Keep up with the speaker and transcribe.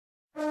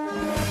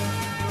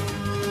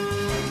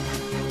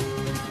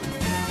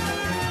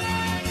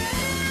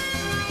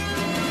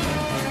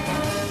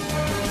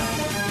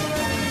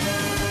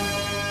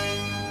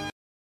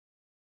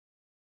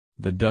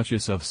the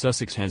Duchess of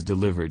Sussex has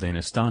delivered an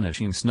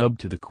astonishing snub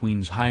to the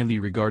Queen's highly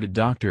regarded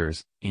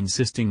doctors,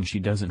 insisting she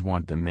doesn't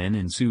want the men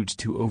in suits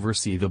to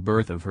oversee the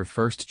birth of her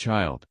first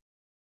child.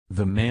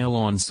 The Mail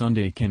on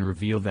Sunday can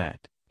reveal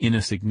that, in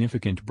a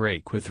significant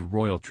break with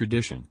royal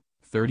tradition,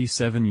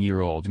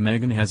 37-year-old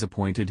Meghan has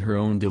appointed her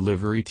own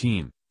delivery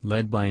team,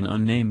 led by an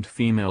unnamed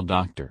female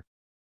doctor.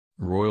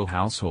 Royal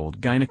household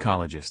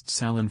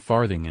gynecologists Alan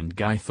Farthing and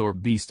Guy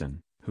Thorpe-Beeston,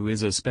 who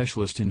is a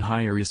specialist in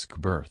high-risk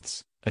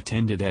births,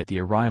 attended at the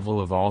arrival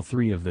of all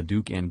three of the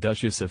Duke and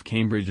Duchess of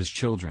Cambridge's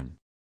children.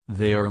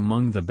 They are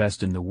among the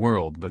best in the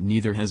world, but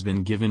neither has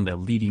been given a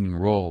leading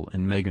role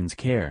in Meghan's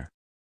care.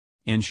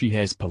 And she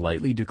has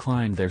politely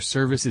declined their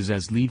services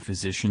as lead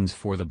physicians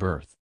for the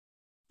birth.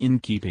 In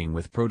keeping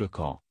with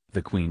protocol,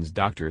 the Queen's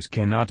doctors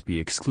cannot be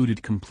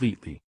excluded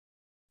completely.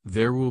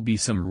 There will be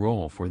some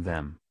role for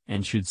them,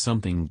 and should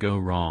something go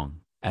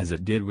wrong, as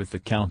it did with the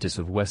Countess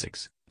of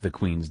Wessex, the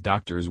Queen's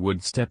doctors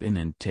would step in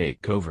and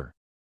take over.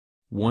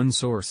 One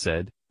source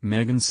said,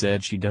 Meghan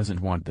said she doesn't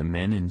want the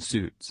men in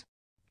suits.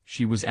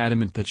 She was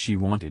adamant that she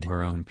wanted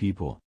her own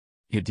people.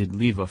 It did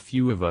leave a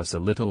few of us a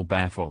little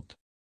baffled.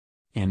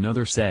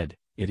 Another said,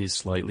 it is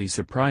slightly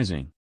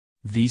surprising.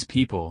 These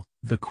people,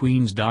 the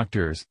Queen's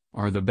doctors,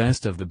 are the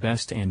best of the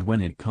best, and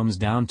when it comes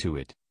down to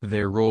it,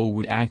 their role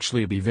would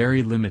actually be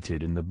very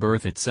limited in the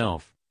birth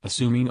itself,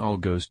 assuming all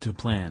goes to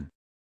plan.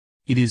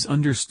 It is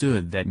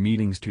understood that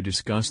meetings to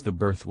discuss the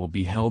birth will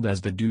be held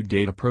as the due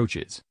date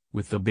approaches,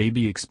 with the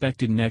baby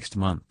expected next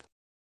month.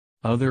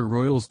 Other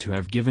royals to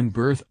have given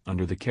birth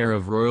under the care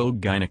of royal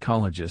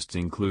gynecologists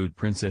include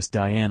Princess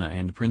Diana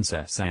and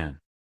Princess Anne.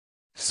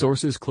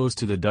 Sources close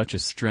to the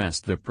Duchess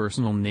stressed the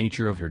personal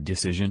nature of her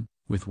decision,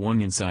 with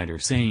one insider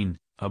saying,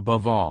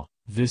 above all,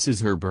 this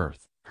is her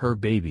birth, her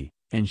baby,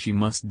 and she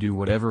must do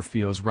whatever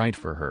feels right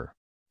for her.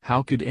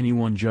 How could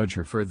anyone judge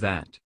her for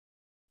that?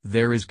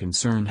 There is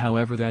concern,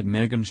 however, that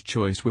Meghan's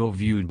choice will be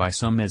viewed by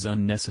some as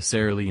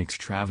unnecessarily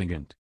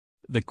extravagant.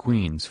 The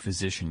Queen's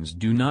physicians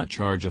do not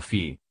charge a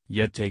fee,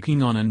 yet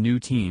taking on a new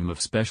team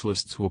of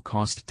specialists will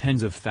cost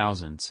tens of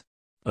thousands.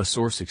 A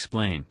source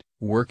explained,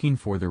 working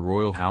for the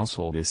royal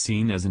household is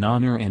seen as an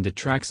honor and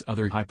attracts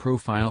other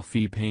high-profile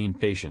fee-paying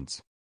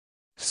patients.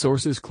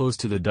 Sources close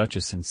to the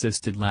Duchess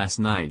insisted last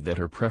night that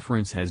her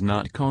preference has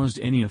not caused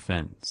any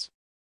offense.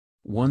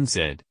 One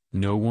said,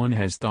 no one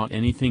has thought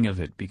anything of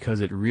it because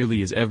it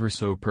really is ever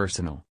so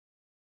personal.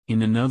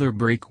 In another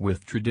break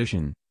with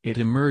tradition, it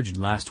emerged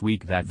last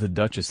week that the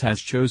Duchess has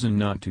chosen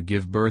not to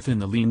give birth in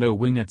the Lindo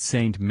wing at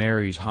St.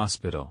 Mary's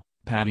Hospital,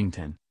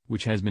 Paddington,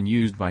 which has been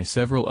used by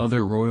several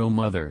other royal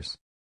mothers.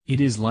 It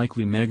is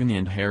likely Meghan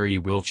and Harry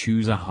will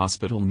choose a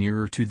hospital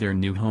nearer to their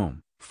new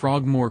home,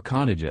 Frogmore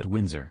Cottage at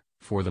Windsor,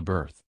 for the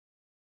birth.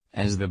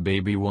 As the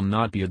baby will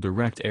not be a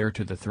direct heir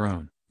to the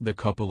throne, the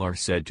couple are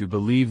said to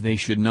believe they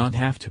should not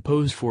have to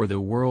pose for the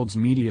world's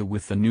media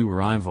with the new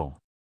arrival.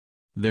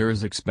 There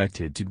is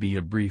expected to be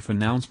a brief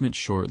announcement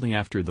shortly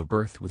after the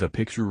birth with a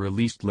picture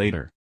released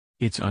later.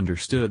 It's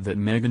understood that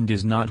Meghan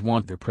does not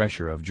want the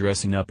pressure of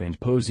dressing up and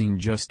posing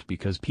just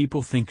because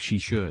people think she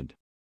should.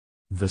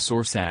 The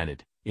source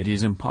added, it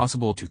is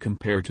impossible to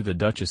compare to the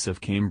Duchess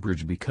of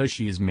Cambridge because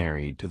she is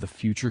married to the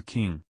future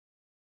king.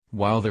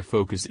 While their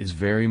focus is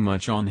very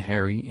much on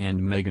Harry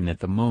and Meghan at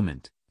the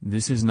moment,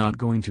 this is not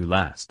going to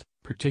last,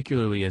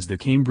 particularly as the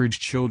Cambridge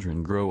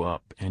children grow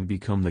up and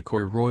become the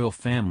core royal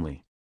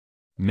family.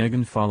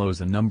 Meghan follows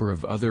a number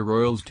of other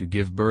royals to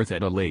give birth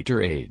at a later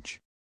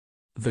age.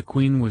 The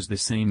Queen was the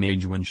same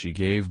age when she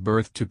gave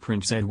birth to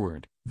Prince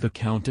Edward, the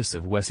Countess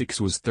of Wessex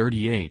was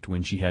 38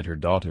 when she had her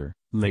daughter,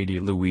 Lady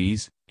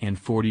Louise, and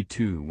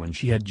 42 when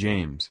she had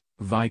James,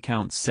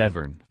 Viscount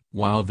Severn,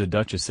 while the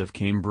Duchess of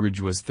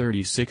Cambridge was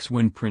 36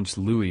 when Prince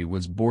Louis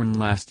was born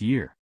last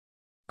year.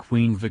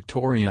 Queen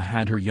Victoria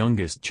had her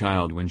youngest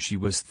child when she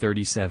was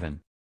 37.